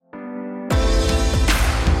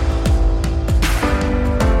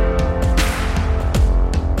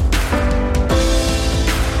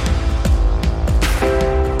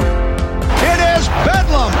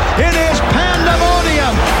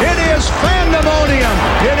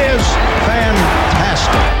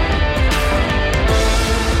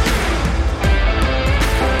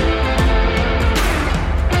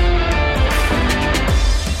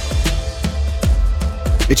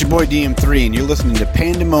It's your boy DM3, and you're listening to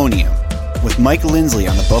Pandemonium with Mike Lindsley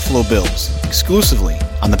on the Buffalo Bills, exclusively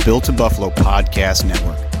on the Built to Buffalo Podcast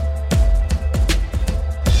Network.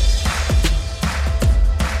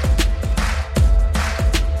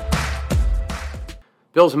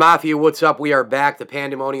 Bills Mafia, what's up? We are back, the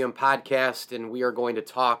Pandemonium Podcast, and we are going to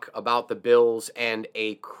talk about the Bills and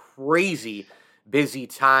a crazy busy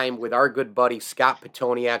time with our good buddy Scott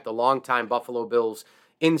Petoniak, the longtime Buffalo Bills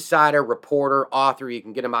insider, reporter, author. You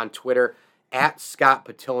can get him on Twitter at Scott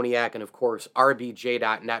Petoniak, and of course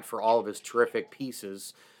rbj.net for all of his terrific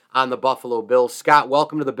pieces on the Buffalo Bills. Scott,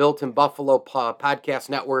 welcome to the Built in Buffalo Podcast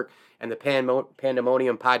Network and the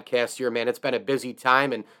Pandemonium Podcast here, man. It's been a busy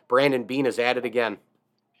time, and Brandon Beane is at it again.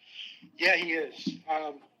 Yeah, he is.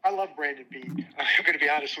 I love Brandon Beane. I'm going to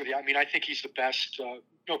be honest with you. I mean, I think he's the best,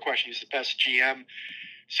 no question, he's the best GM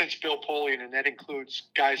since Bill Polian, and that includes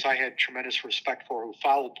guys I had tremendous respect for who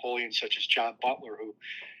followed Polian, such as John Butler, who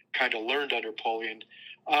kind of learned under Polian.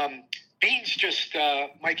 Beane's just,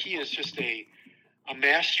 Mike, he is just a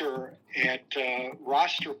master at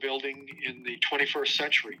roster building in the 21st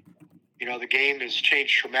century. You know, the game has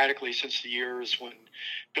changed dramatically since the years when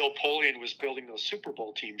Bill Polian was building those Super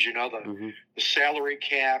Bowl teams. You know, the salary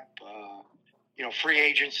cap, free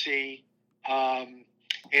agency.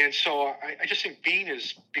 And so I just think Beane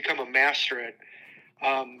has become a master at,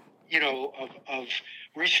 of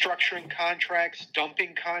restructuring contracts,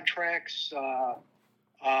 dumping contracts,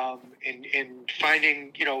 and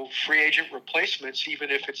finding, free agent replacements,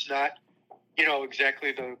 even if it's not,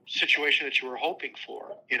 exactly the situation that you were hoping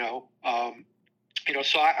for,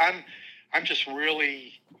 so I'm just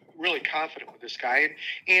really, really confident with this guy.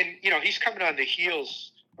 And he's coming on the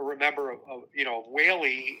heels, remember, of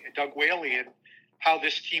Whaley, Doug Whaley, and how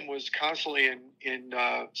this team was constantly in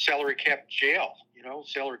salary cap jail,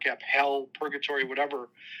 salary cap hell, purgatory, whatever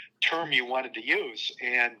term you wanted to use.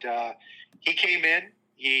 And he came in,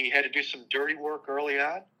 he had to do some dirty work early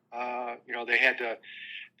on.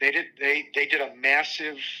 They did a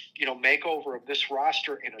massive, makeover of this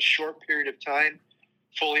roster in a short period of time,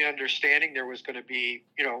 fully understanding there was going to be,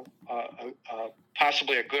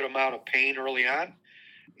 possibly a good amount of pain early on.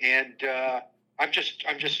 And I'm just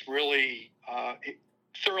really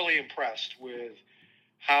thoroughly impressed with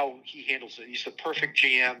how he handles it. He's the perfect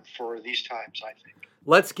GM for these times, I think.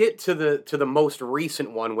 Let's get to the most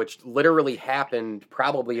recent one, which literally happened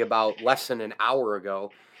probably about less than an hour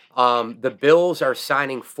ago. The Bills are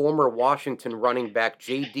signing former Washington running back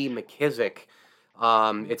J.D. McKissic.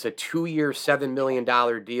 It's a 2-year, $7 million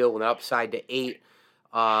deal with an upside to $8 million,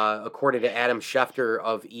 according to Adam Schefter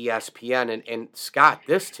of ESPN. And Scott,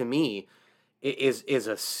 this to me is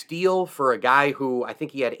a steal for a guy who I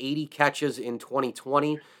think he had 80 catches in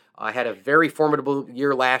 2020. Had a very formidable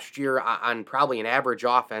year last year on probably an average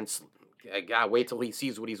offense. God, wait till he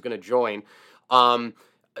sees what he's going to join.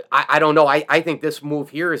 I don't know. I think this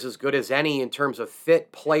move here is as good as any in terms of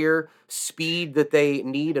fit, player, speed that they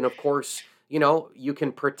need. And, of course, you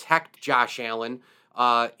can protect Josh Allen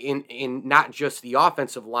in not just the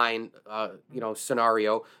offensive line,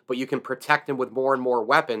 scenario, but you can protect him with more and more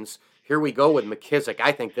weapons. Here we go with McKissic.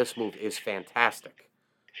 I think this move is fantastic.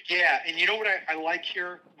 Yeah, and you know what I like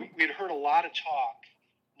here? We had heard a lot of talk,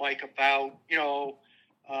 Mike, about,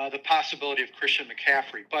 the possibility of Christian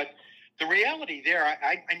McCaffrey. But the reality there,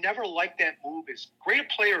 I never liked that move. As great a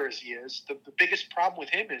player as he is, the biggest problem with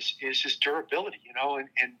him is his durability,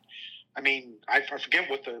 and I mean, I forget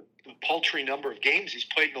what the paltry number of games he's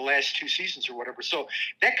played in the last 2 seasons or whatever. So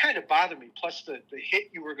that kind of bothered me, plus the hit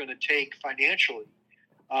you were going to take financially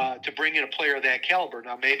to bring in a player of that caliber.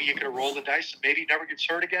 Now, maybe you could have rolled the dice, and maybe he never gets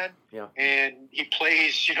hurt again. Yeah. And he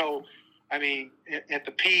plays, at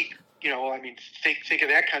the peak, think of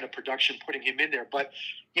that kind of production, putting him in there. But,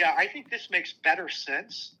 yeah, I think this makes better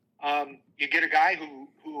sense. You get a guy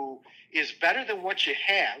who is better than what you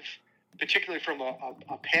have, particularly from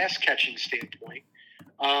a pass-catching standpoint.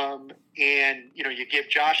 And, you give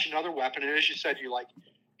Josh another weapon. And as you said,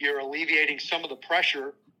 you're alleviating some of the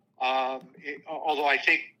pressure. Although I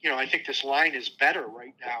think this line is better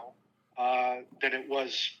right now than it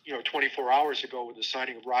was, 24 hours ago with the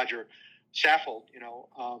signing of Roger Saffold,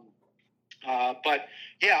 But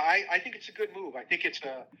yeah, I think it's a good move. I think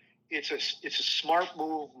it's a smart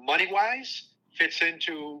move money-wise, fits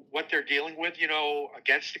into what they're dealing with,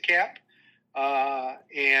 against the cap.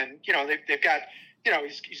 And, they've got,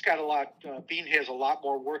 he's got a lot, Beane has a lot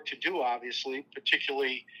more work to do, obviously,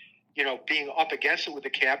 particularly, being up against it with the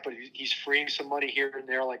cap, but he's freeing some money here and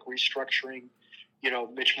there, like restructuring,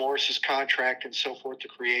 Mitch Morris's contract and so forth to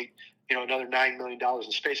create, another $9 million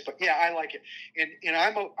in space. But yeah, I like it. And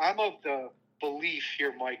I'm of the belief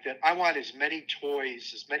here, Mike, that I want as many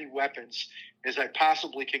toys, as many weapons as I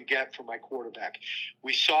possibly can get for my quarterback.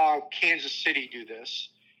 We saw Kansas City do this,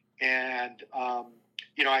 and I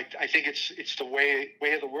think it's the way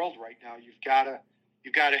of the world right now. You've got to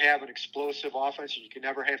have an explosive offense, and you can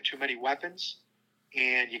never have too many weapons.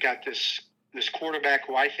 And you got this quarterback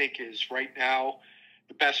who I think is right now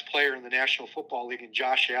the best player in the National Football League, in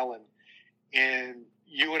Josh Allen. And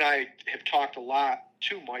you and I have talked a lot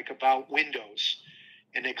too, Mike, about windows,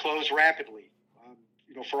 and they close rapidly.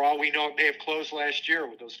 For all we know, it may have closed last year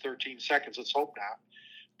with those 13 seconds. Let's hope not.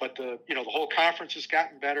 But the whole conference has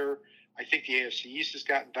gotten better. I think the AFC East has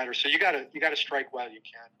gotten better. So you got to strike while you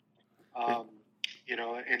can.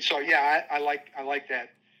 And so I like that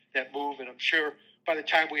move, and I'm sure by the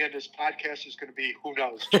time we end this podcast, there's going to be, who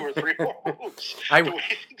knows, 2 or 3 more moves. The way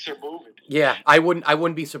things are moving. Yeah, I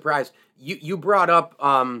wouldn't be surprised. You brought up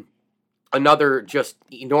another just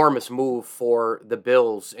enormous move for the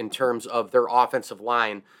Bills in terms of their offensive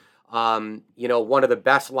line. One of the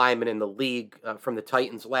best linemen in the league from the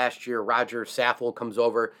Titans last year, Roger Saffold, comes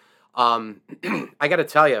over. I got to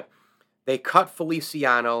tell you, they cut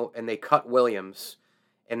Feliciano and they cut Williams,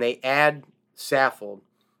 and they add Saffold.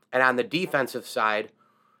 And on the defensive side,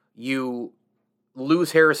 you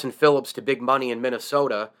lose Harrison Phillips to big money in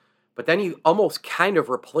Minnesota, but then you almost kind of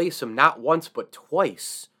replace him not once but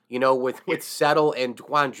twice, with Settle and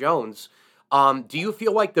Dwan Jones. Do you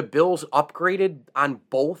feel like the Bills upgraded on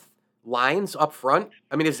both lines up front?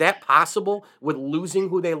 I mean, is that possible with losing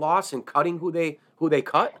who they lost and cutting who they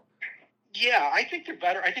cut? Yeah, I think they're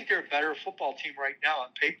better. I think they're a better football team right now on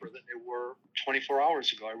paper than they were 24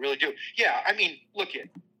 hours ago. I really do. Yeah, I mean, look at,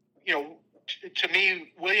 to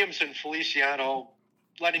me, Williams and Feliciano,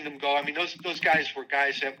 letting them go. I mean, those guys were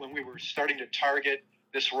guys that when we were starting to target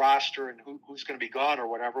this roster and who's going to be gone or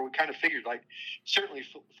whatever, we kind of figured, like, certainly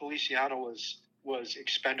Feliciano was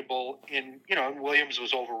expendable, and Williams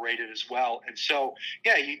was overrated as well. And so,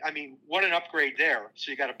 yeah, what an upgrade there.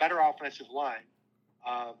 So you got a better offensive line.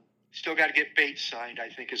 Still got to get Bates signed, I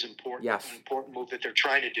think, is important. Yes. An important move that they're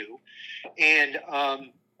trying to do. And,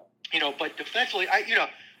 but defensively,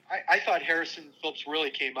 I thought Harrison Phillips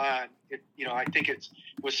really came on. I think it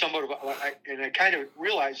was somewhat of and I kind of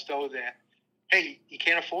realized, though, that, hey, he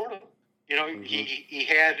can't afford him. Mm-hmm. He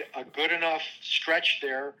had a good enough stretch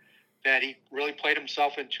there that he really played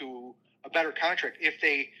himself into a better contract. If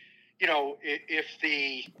the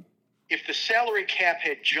salary cap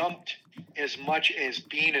had jumped as much as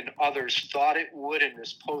Bean and others thought it would in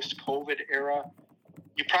this post-COVID era,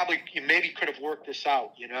 you maybe could have worked this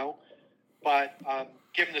out, But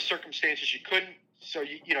given the circumstances, you couldn't. So,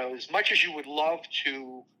 as much as you would love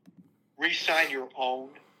to re-sign your own,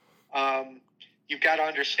 you've got to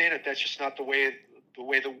understand that that's just not the way the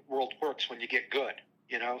world works when you get good,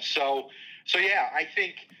 So yeah, I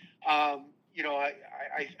think, I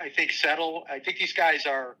think Settle. I think these guys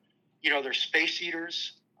are, they're space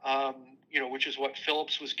eaters, which is what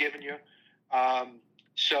Phillips was giving you.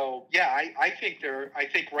 So yeah, I think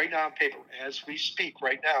right now on paper, as we speak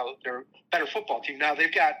right now, they're a better football team. Now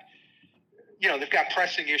they've got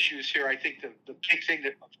pressing issues here. I think the big thing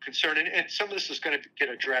that of concern, and some of this is going to get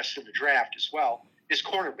addressed in the draft as well, is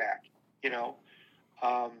cornerback. You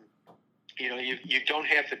don't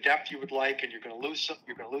have the depth you would like, and you're going to lose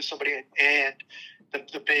somebody. And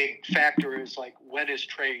the big factor is, like, when is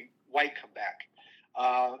Trey White come back,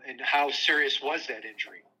 and how serious was that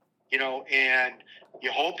injury? And you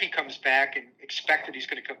hope he comes back and expect that he's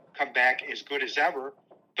going to come back as good as ever,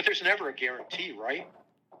 but there's never a guarantee, right?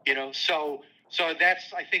 So I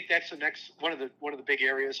think that's the next one of the big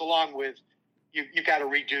areas, along with you got to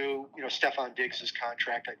redo, Stephon Diggs'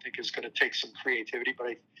 contract. I think is going to take some creativity, but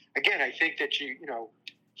I think that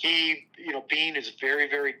Bean is very,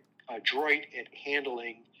 very adroit at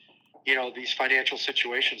handling, these financial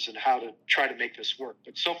situations and how to try to make this work.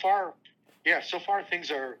 But so far things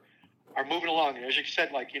are moving along. And as you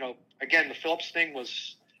said, again, the Phillips thing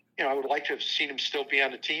was, I would like to have seen him still be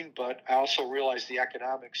on the team, but I also realized the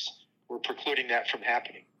economics were precluding that from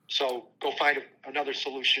happening. So go find another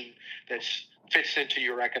solution that fits into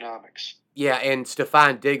your economics. Yeah, and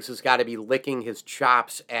Stephon Diggs has got to be licking his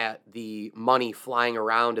chops at the money flying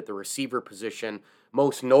around at the receiver position,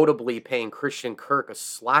 most notably paying Christian Kirk, a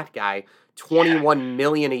slot guy, $21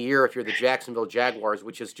 million a year if you're the Jacksonville Jaguars,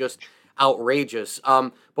 which is just outrageous.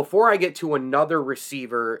 Before I get to another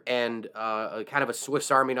receiver and kind of a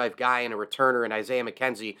Swiss Army knife guy and a returner in Isaiah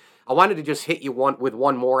McKenzie, I wanted to just hit you with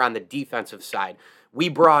one more on the defensive side. We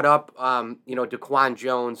brought up, Daquan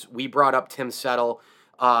Jones. We brought up Tim Settle.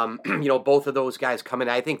 Both of those guys come in.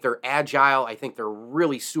 I think they're agile. I think they're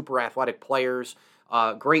really super athletic players.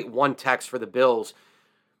 Great one text for the Bills.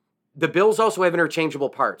 The Bills also have interchangeable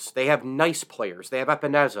parts. They have nice players. They have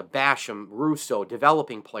Epineza, Basham, Russo,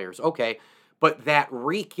 developing players. Okay, but that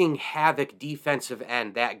wreaking havoc defensive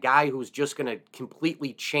end, that guy who's just going to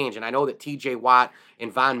completely change. And I know that T.J. Watt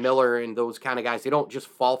and Von Miller and those kind of guys, they don't just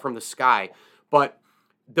fall from the sky. But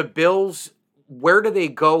the Bills, where do they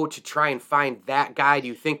go to try and find that guy? Do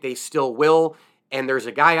you think they still will? And there's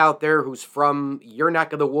a guy out there who's from your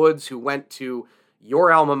neck of the woods who went to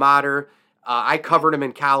your alma mater. I covered him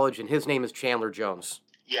in college, and his name is Chandler Jones.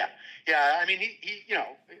 Yeah. I mean, he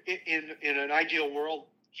in an ideal world,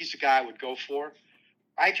 he's the guy I would go for.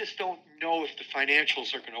 I just don't know if the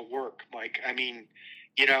financials are going to work, Mike. I mean,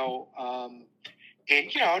 he's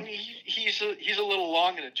a little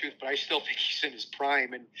long in the tooth, but I still think he's in his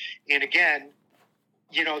prime. And again,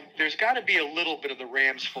 there's got to be a little bit of the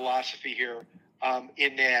Rams philosophy here,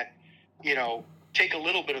 in that, take a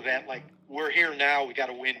little bit of that, like, we're here now, we got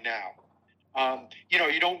to win now.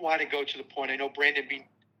 You don't want to go to the point. I know Brandon Beane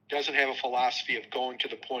doesn't have a philosophy of going to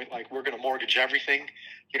the point like we're going to mortgage everything.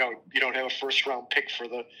 You don't have a first round pick for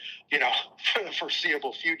the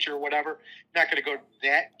foreseeable future or whatever. Not going to go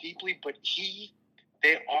that deeply, but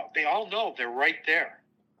they all know they're right there.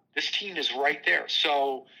 This team is right there.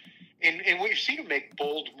 So, and we've seen him make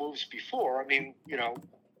bold moves before. I mean,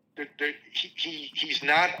 he's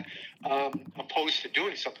not opposed to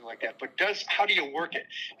doing something like that, but how do you work it?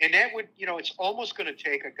 And that would, it's almost going to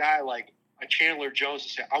take a guy like a Chandler Jones to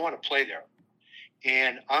say, I want to play there,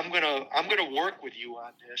 and I'm gonna work with you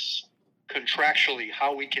on this contractually,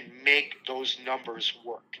 how we can make those numbers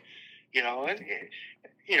work.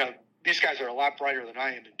 These guys are a lot brighter than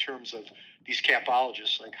I am in terms of these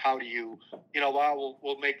capologists. Like, how do you,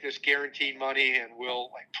 we'll make this guaranteed money and we'll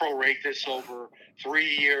like prorate this over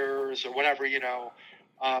 3 years or whatever, and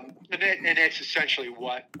that's essentially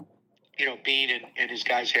what, Beane and his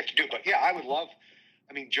guys have to do. But yeah, I would love,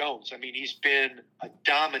 Jones, he's been a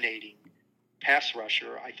dominating pass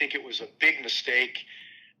rusher. I think it was a big mistake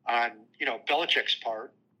on, Belichick's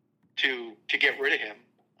part to get rid of him.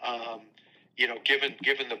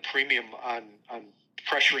 Given the premium on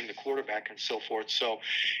pressuring the quarterback and so forth. So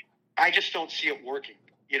I just don't see it working.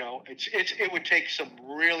 It would take some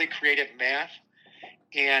really creative math.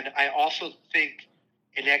 And I also think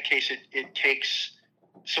in that case, it takes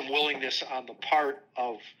some willingness on the part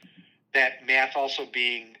of that math also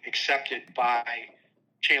being accepted by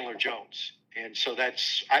Chandler Jones. And so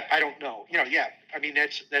I don't know.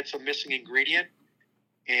 That's a missing ingredient,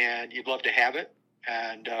 and you'd love to have it.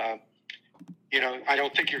 And, I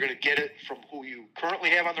don't think you're going to get it from who you currently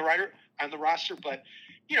have on the roster. But,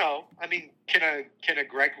 can a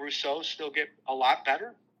Greg Rousseau still get a lot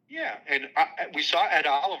better? Yeah. And we saw Ed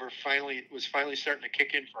Oliver was finally starting to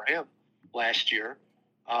kick in for him last year.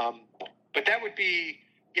 But that would be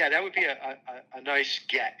a nice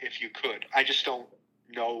get if you could. I just don't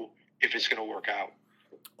know if it's going to work out.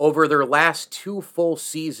 Over their last two full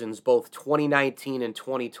seasons, both 2019 and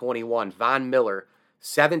 2021, Von Miller,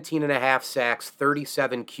 17.5 sacks,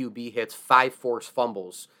 37 QB hits, 5 forced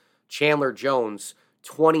fumbles. Chandler Jones,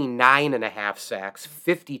 29.5 sacks,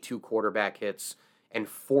 52 quarterback hits, and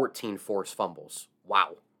 14 forced fumbles.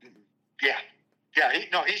 Wow. Yeah.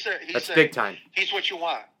 That's big time. He's what you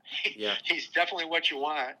want. Yeah. He's definitely what you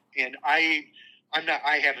want. And I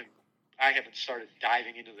haven't started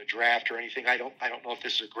diving into the draft or anything. I don't know if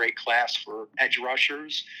this is a great class for edge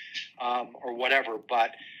rushers or whatever.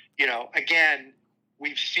 But, again,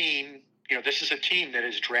 we've seen, this is a team that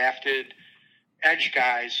has drafted edge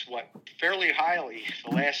guys, fairly highly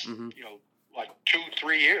the last,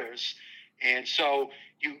 2-3 years. And so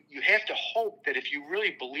you have to hope that if you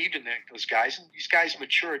really believed in those guys, and these guys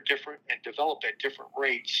mature at different and develop at different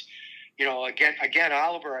rates, again,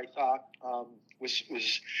 Oliver, I thought, was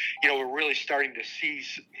we're really starting to see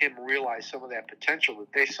him realize some of that potential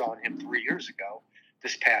that they saw in him 3 years ago,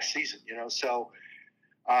 this past season, so,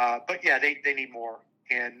 but yeah, they need more.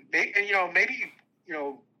 And maybe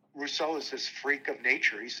Rousseau is this freak of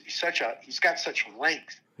nature. He's got such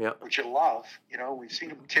length, which you love. We've seen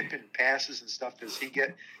him tip in passes and stuff. Does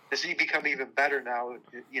he become even better now?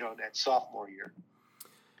 In that sophomore year.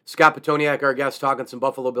 Scott Petoniak, our guest, talking some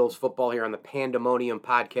Buffalo Bills football here on the Pandemonium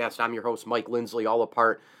Podcast. I'm your host, Mike Lindsley, all a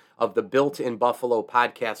part of the Built in Buffalo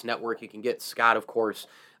Podcast Network. You can get Scott, of course,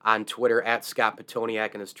 on Twitter at Scott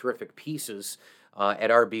Petoniak and his terrific pieces at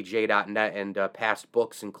rbj.net and past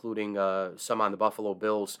books, including some on the Buffalo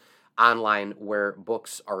Bills online where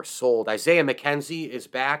books are sold. Isaiah McKenzie is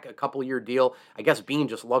back, a couple-year deal. I guess Bean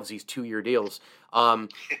just loves these 2-year deals. But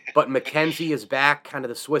McKenzie is back, kind of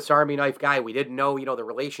the Swiss Army knife guy. We didn't know, the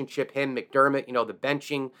relationship, him, McDermott, the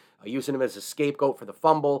benching, using him as a scapegoat for the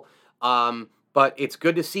fumble. But it's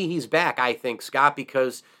good to see he's back, I think, Scott,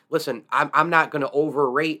 because, listen, I'm not going to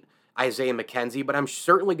overrate Isaiah McKenzie, but I'm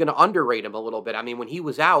certainly going to underrate him a little bit. I mean, when he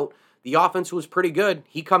was out, the offense was pretty good.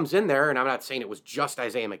 He comes in there, and I'm not saying it was just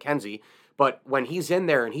Isaiah McKenzie, but when he's in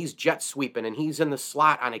there and he's jet sweeping and he's in the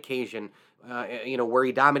slot on occasion, where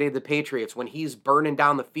he dominated the Patriots, when he's burning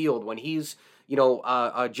down the field, when he's,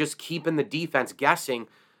 just keeping the defense guessing,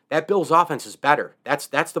 that Bills offense is better. That's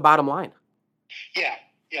the bottom line. Yeah.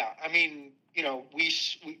 I mean, we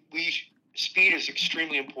speed is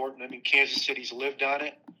extremely important. I mean, Kansas City's lived on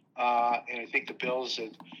it, and I think the Bills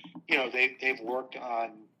have, they've worked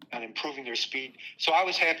on improving their speed. So I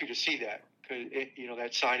was happy to see that, because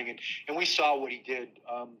that signing, and we saw what he did,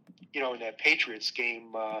 in that Patriots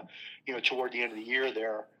game, toward the end of the year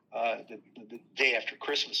there, the day after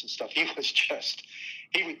Christmas and stuff. He was just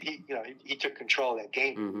he took control of that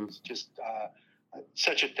game. Mm-hmm. It was just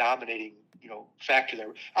such a dominating factor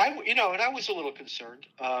there. And I was a little concerned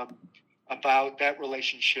about that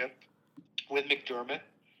relationship with McDermott,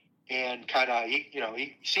 and kind of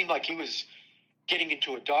he seemed like he was getting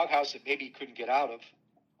into a doghouse that maybe he couldn't get out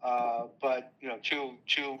of. But to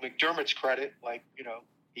McDermott's credit,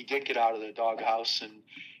 he did get out of the doghouse, and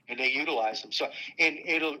they utilized him. So, and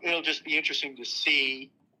it'll just be interesting to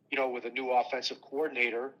see, with a new offensive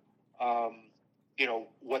coordinator,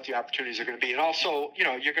 what the opportunities are going to be. And also,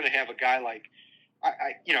 you're going to have a guy like,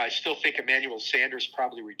 I still think Emmanuel Sanders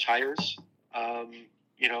probably retires. I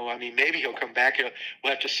mean, maybe he'll come back.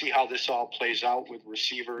 We'll have to see how this all plays out with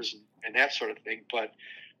receivers and that sort of thing. But,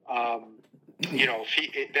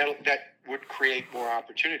 that would create more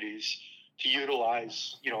opportunities to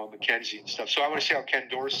utilize, McKenzie and stuff. So I want to see how Ken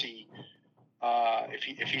Dorsey,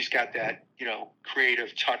 if he's got that,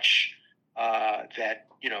 creative touch that,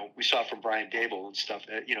 we saw from Brian Dable and stuff.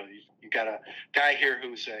 That, you got a guy here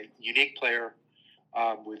who's a unique player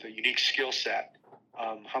with a unique skill set.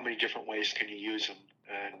 How many different ways can you use him?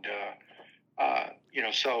 And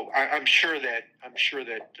so I'm sure that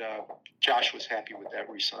Josh was happy with that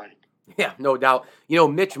re-signing. Yeah, no doubt.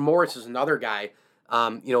 Mitch Morse is another guy.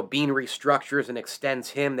 Bean restructures and extends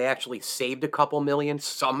him. They actually saved a couple million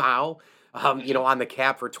somehow, on the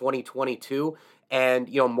cap for 2022. And,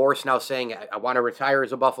 Morse now saying, I want to retire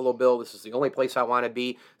as a Buffalo Bill. This is the only place I want to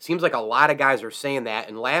be. Seems like a lot of guys are saying that.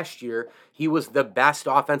 And last year, he was the best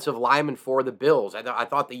offensive lineman for the Bills. I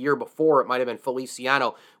thought the year before it might have been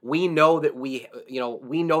Feliciano. We know that we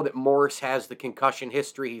know that Morse has the concussion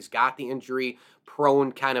history. He's got the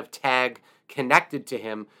injury-prone kind of tag connected to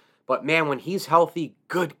him. But, man, when he's healthy,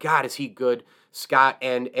 good God, is he good, Scott.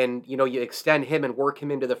 And you extend him and work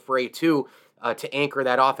him into the fray, too, to anchor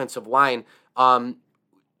that offensive line. Are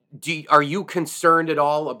you concerned at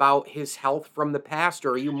all about his health from the past,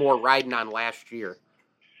 or are you more riding on last year?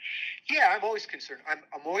 Yeah, I'm always concerned.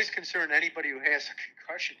 I'm always concerned anybody who has a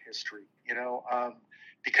concussion history,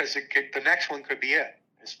 because the next one could be it,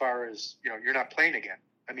 as far as, you're not playing again.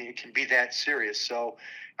 I mean, it can be that serious. So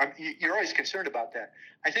you're always concerned about that.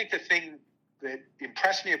 I think the thing that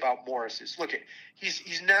impressed me about Morris is, look,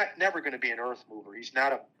 he's never going to be an earth mover. He's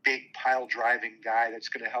not a big pile driving guy that's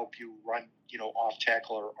going to help you run, off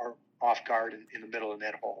tackle or off guard in the middle of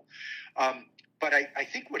that hole. But I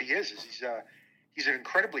think what he is he's an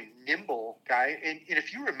incredibly nimble guy. And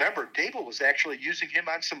if you remember, Dable was actually using him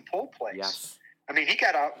on some pull plays. Yes. I mean, he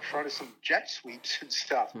got out in front of some jet sweeps and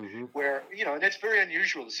stuff, where, and it's very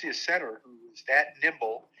unusual to see a center who is that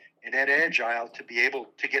nimble and that agile to be able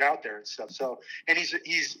to get out there and stuff. So, and he's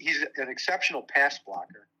an exceptional pass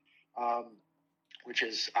blocker, which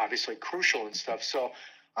is obviously crucial and stuff. So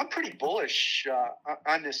I'm pretty bullish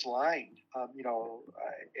on this line.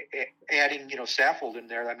 Adding Saffold in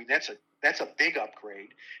there. I mean, that's a big upgrade.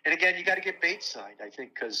 And again, you got to get Bates signed, I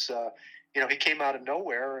think, because he came out of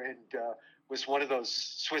nowhere and was one of those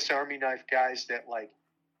Swiss Army knife guys that, like,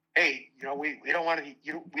 hey, we don't want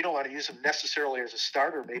to use him necessarily as a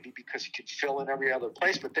starter, maybe because he could fill in every other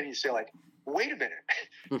place. But then you say, like, wait a minute,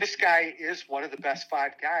 this guy is one of the best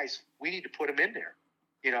 5 guys. We need to put him in there,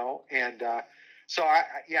 And so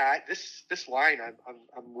this line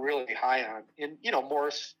I'm really high on. And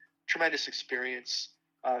Morris, tremendous experience,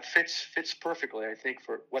 fits perfectly, I think,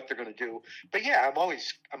 for what they're going to do. But yeah, I'm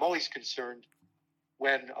always concerned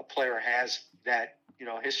when a player has that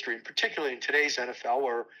history, and particularly in today's NFL,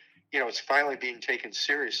 where it's finally being taken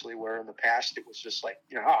seriously, where in the past it was just like,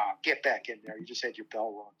 get back in there. You just had your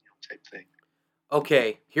bell rung, type thing.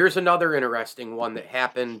 Okay, here's another interesting one that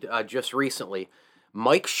happened just recently.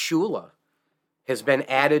 Mike Shula has been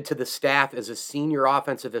added to the staff as a senior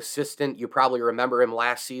offensive assistant. You probably remember him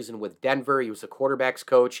last season with Denver. He was a quarterbacks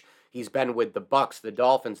coach. He's been with the Bucks, the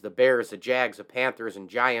Dolphins, the Bears, the Jags, the Panthers, and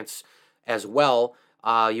Giants as well.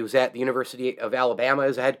 He was at the University of Alabama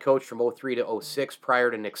as a head coach from '03 to '06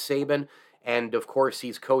 prior to Nick Saban. And, of course,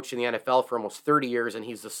 he's coached in the NFL for almost 30 years, and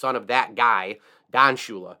he's the son of that guy, Don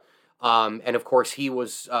Shula. And, of course, he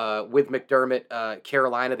was with McDermott,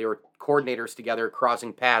 Carolina. They were coordinators together,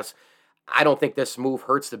 crossing paths. I don't think this move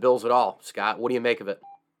hurts the Bills at all. Scott, what do you make of it?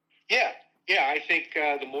 Yeah, I think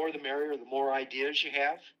the more the merrier, the more ideas you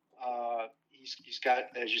have. He's got,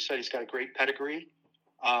 as you said, he's got a great pedigree.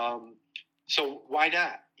 So why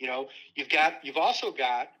not? You've also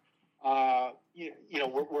got,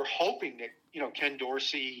 we're hoping that, Ken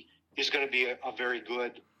Dorsey is going to be a very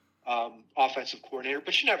good offensive coordinator,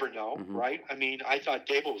 but you never know, right? I mean, I thought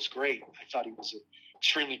Dable was great. I thought he was an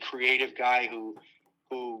extremely creative guy who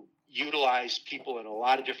utilized people in a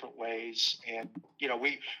lot of different ways. And,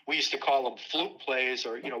 we used to call them fluke plays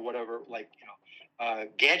or, whatever,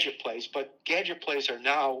 gadget plays, but gadget plays are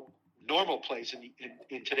now normal plays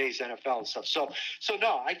in today's NFL and stuff. So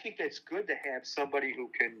no, I think that's good to have somebody who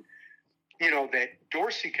can, that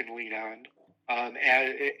Dorsey can lean on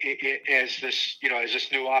as this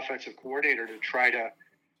new offensive coordinator to try to,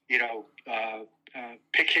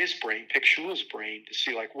 pick Shula's brain to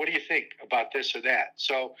see, what do you think about this or that?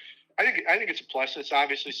 So I think it's a plus. It's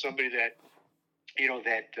obviously somebody that,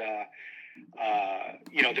 that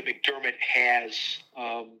McDermott has,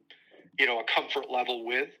 a comfort level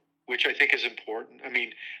with, which I think is important. I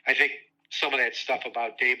mean, I think some of that stuff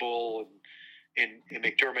about Dable and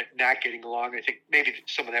McDermott not getting along, I think maybe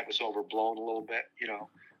some of that was overblown a little bit,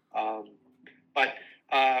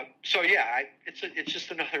 it's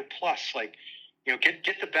just another plus.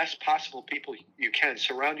 Get the best possible people you can.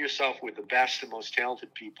 Surround yourself with the best and most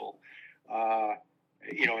talented people,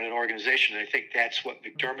 in an organization. And I think that's what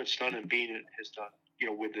McDermott's done and Bean has done,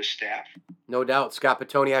 with this staff. No doubt. Scott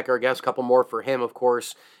Petoniak, our guest. A couple more for him, of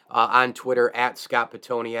course, on Twitter, at Scott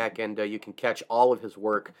Petoniak. And you can catch all of his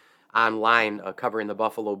work online covering the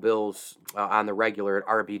Buffalo Bills on the regular at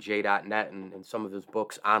rbj.net and some of his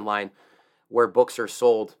books online where books are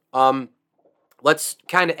sold. Let's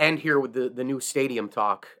kind of end here with the new stadium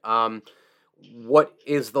talk. What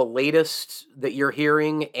is the latest that you're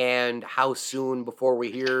hearing, and how soon before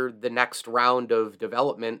we hear the next round of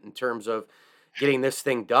development in terms of getting this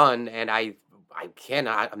thing done? And I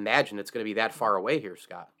cannot imagine it's going to be that far away here,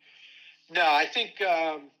 Scott. No, I think,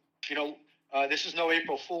 this is no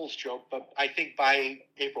April Fool's joke, but I think by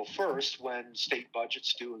April 1st, when state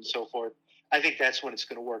budget's due and so forth, I think that's when it's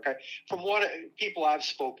going to work. From what people I've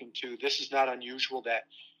spoken to, this is not unusual that,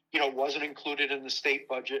 wasn't included in the state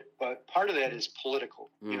budget, but part of that is political.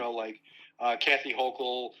 Kathy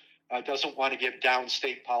Hochul doesn't want to give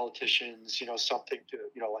downstate politicians, something to,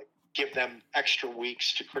 give them extra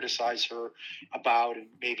weeks to criticize her about and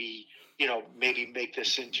maybe make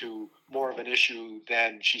this into more of an issue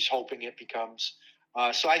than she's hoping it becomes.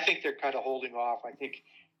 So I think they're kind of holding off. I think,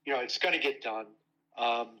 it's going to get done.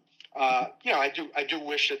 I do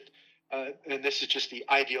wish that, and this is just the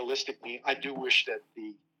idealistic me, I do wish that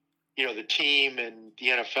the team and the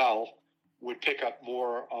NFL would pick up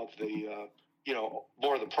more of the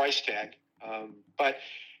price tag. But,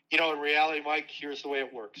 in reality, Mike, here's the way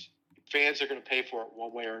it works. Fans are going to pay for it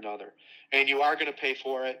one way or another. And you are going to pay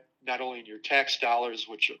for it not only in your tax dollars,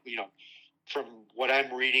 which, from what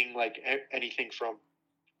I'm reading, anything from,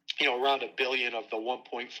 around $1 billion of the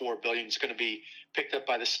 $1.4 billion is going to be picked up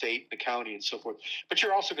by the state, the county, and so forth. But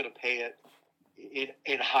you're also going to pay it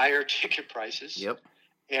in higher ticket prices. Yep.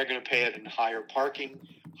 You're going to pay it in higher parking,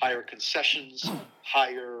 higher concessions,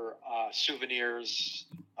 higher souvenirs,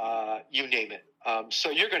 you name it.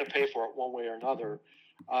 So you're going to pay for it one way or another.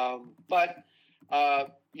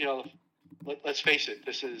 Let's face it.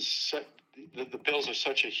 This is the Bills are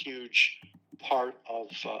such a huge part of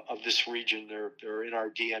this region. They're in our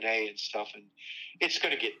DNA and stuff, and it's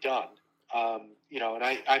going to get done. And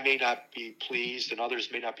I may not be pleased, and others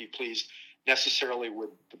may not be pleased necessarily with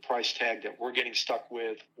the price tag that we're getting stuck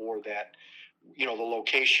with, or that the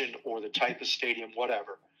location or the type of stadium,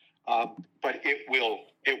 whatever. But it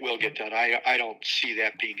will get done. I don't see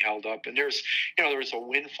that being held up. And there's a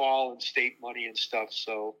windfall in state money and stuff.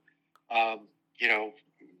 So,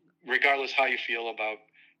 regardless how you feel about,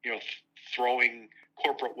 throwing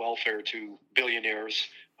corporate welfare to billionaires,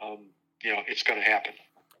 it's going to happen.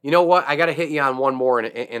 You know what? I got to hit you on one more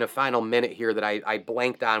in a final minute here that I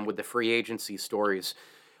blanked on with the free agency stories.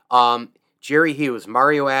 Jerry Hughes,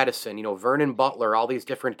 Mario Addison, Vernon Butler, all these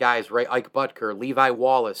different guys, right? Ike Butker, Levi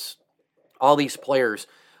Wallace, all these players.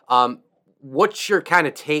 What's your kind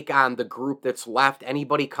of take on the group that's left?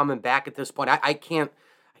 Anybody coming back at this point? I can't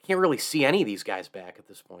really see any of these guys back at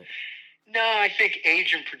this point. No, I think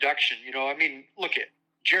age and production. Look at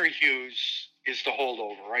Jerry Hughes is the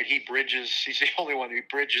holdover, right? He's the only one who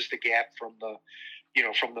bridges the gap from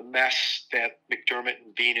the mess that McDermott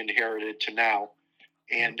and Bean inherited to now.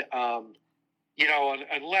 And,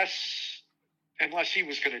 unless he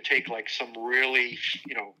was going to take like some really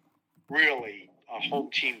a home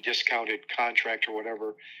team discounted contract or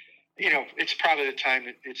whatever, it's probably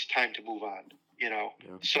it's time to move on, Yeah.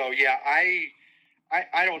 So, yeah,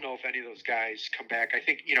 I don't know if any of those guys come back. I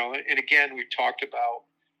think, and again, we've talked about,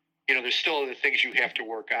 there's still other things you have to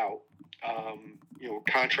work out,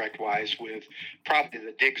 contract-wise, with probably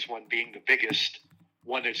the Diggs one being the biggest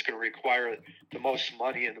one that's going to require the most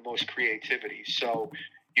money and the most creativity. So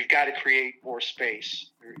you've got to create more space.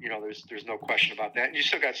 There's no question about that. And you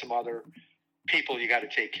still got some other people you got to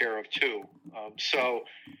take care of too. No,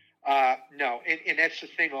 and that's the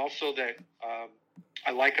thing also that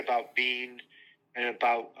I like about Bean and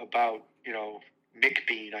about Mick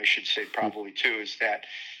Bean, I should say probably too, is that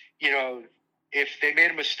if they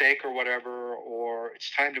made a mistake or whatever, or it's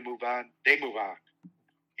time to move on, they move on.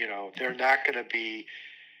 They're not going to be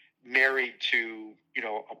married to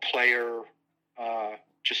a player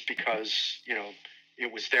just because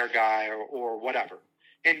it was their guy or whatever.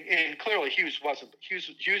 And clearly Hughes wasn't.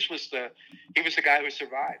 Hughes was the guy who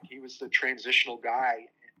survived. He was the transitional guy.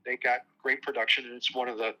 They got great production, and it's one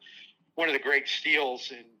of the great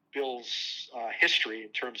steals in Bill's history in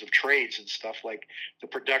terms of trades and stuff, like the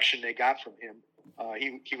production they got from him.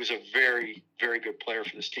 He was a very, very good player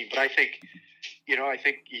for this team. But I think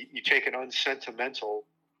you take an unsentimental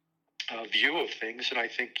view of things, and I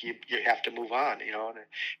think you have to move on,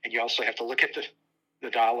 and you also have to look at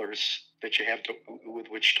the dollars that you have with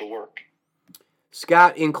which to work.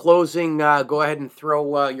 Scott, in closing, go ahead and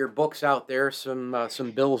throw your books out there, some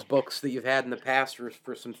Bills books that you've had in the past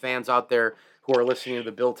for some fans out there who are listening to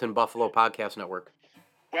the Built in Buffalo Podcast Network.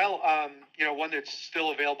 Well, one that's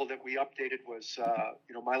still available that we updated was,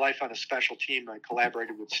 My Life on a Special Team. I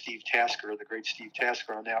collaborated with Steve Tasker, the great Steve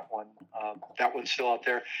Tasker, on that one. That one's still out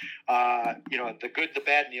there. The Good, the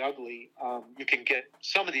Bad, and the Ugly. You can get,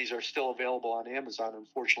 some of these are still available on Amazon.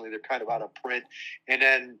 Unfortunately, they're kind of out of print. And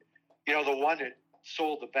then, the one that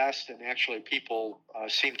sold the best and actually people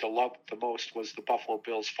seemed to love the most was the Buffalo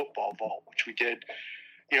Bills Football Vault, which we did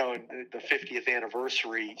in the 50th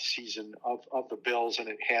anniversary season of the Bills, and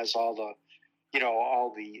it has all the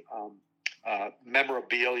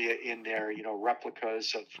memorabilia in there,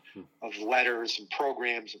 replicas of letters and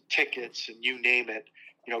programs and tickets and you name it,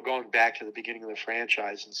 going back to the beginning of the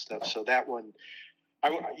franchise and stuff. So that one, to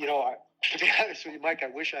be honest with you, Mike, I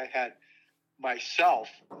wish I had myself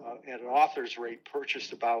at an author's rate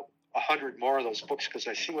purchased about 100 more of those books, because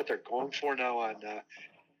I see what they're going for now on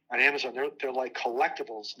Amazon. They're like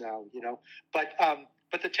collectibles now,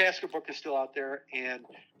 But the Tasker book is still out there, and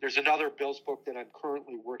there's another Bills book that I'm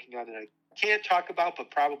currently working on that I can't talk about,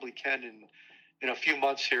 but probably can in a few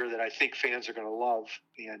months here, that I think fans are going to love,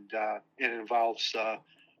 and it involves a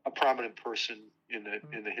prominent person in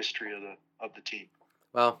the history of the team.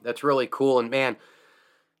 Well, that's really cool, and man,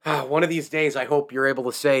 one of these days I hope you're able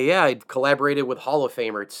to say, yeah, I collaborated with Hall of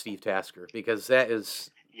Famer Steve Tasker, because that's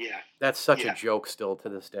such a joke still to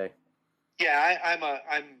this day. Yeah,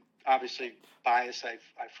 I'm obviously biased. I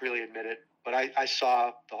freely admit it, but I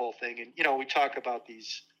saw the whole thing, and we talk about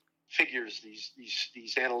these figures,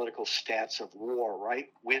 these analytical stats of WAR, right?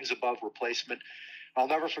 Wins above replacement. I'll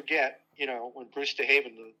never forget, when Bruce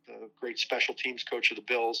DeHaven, the great special teams coach of the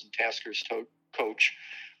Bills and Tasker's coach,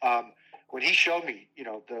 when he showed me,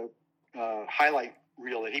 the highlight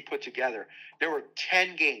reel that he put together, there were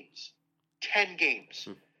 10 games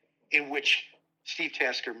in which Steve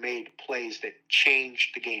Tasker made plays that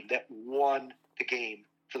changed the game, that won the game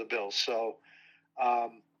for the Bills. So,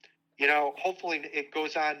 hopefully it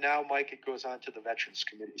goes on now, Mike. It goes on to the Veterans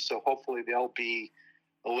Committee. So hopefully they'll be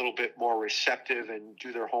a little bit more receptive and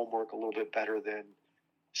do their homework a little bit better than,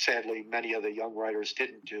 sadly, many of the young writers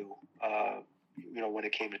didn't do, when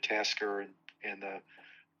it came to Tasker and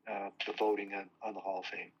the voting on the Hall of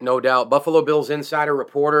Fame. No doubt. Buffalo Bills insider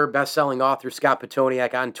reporter, best-selling author Scott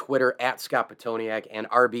Petoniak, on Twitter at Scott Petoniak and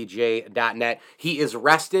RBJ.net. He is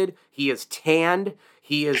rested. He is tanned.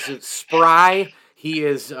 He is spry. He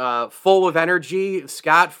is full of energy.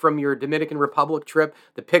 Scott, from your Dominican Republic trip,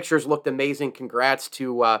 the pictures looked amazing. Congrats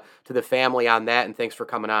to the family on that, and thanks for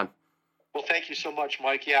coming on. Well, thank you so much,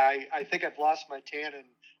 Mike. Yeah, I think I've lost my tan, and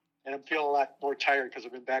and I'm feeling a lot more tired because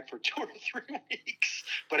I've been back for 2 or 3 weeks.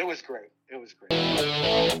 But it was great. It was great.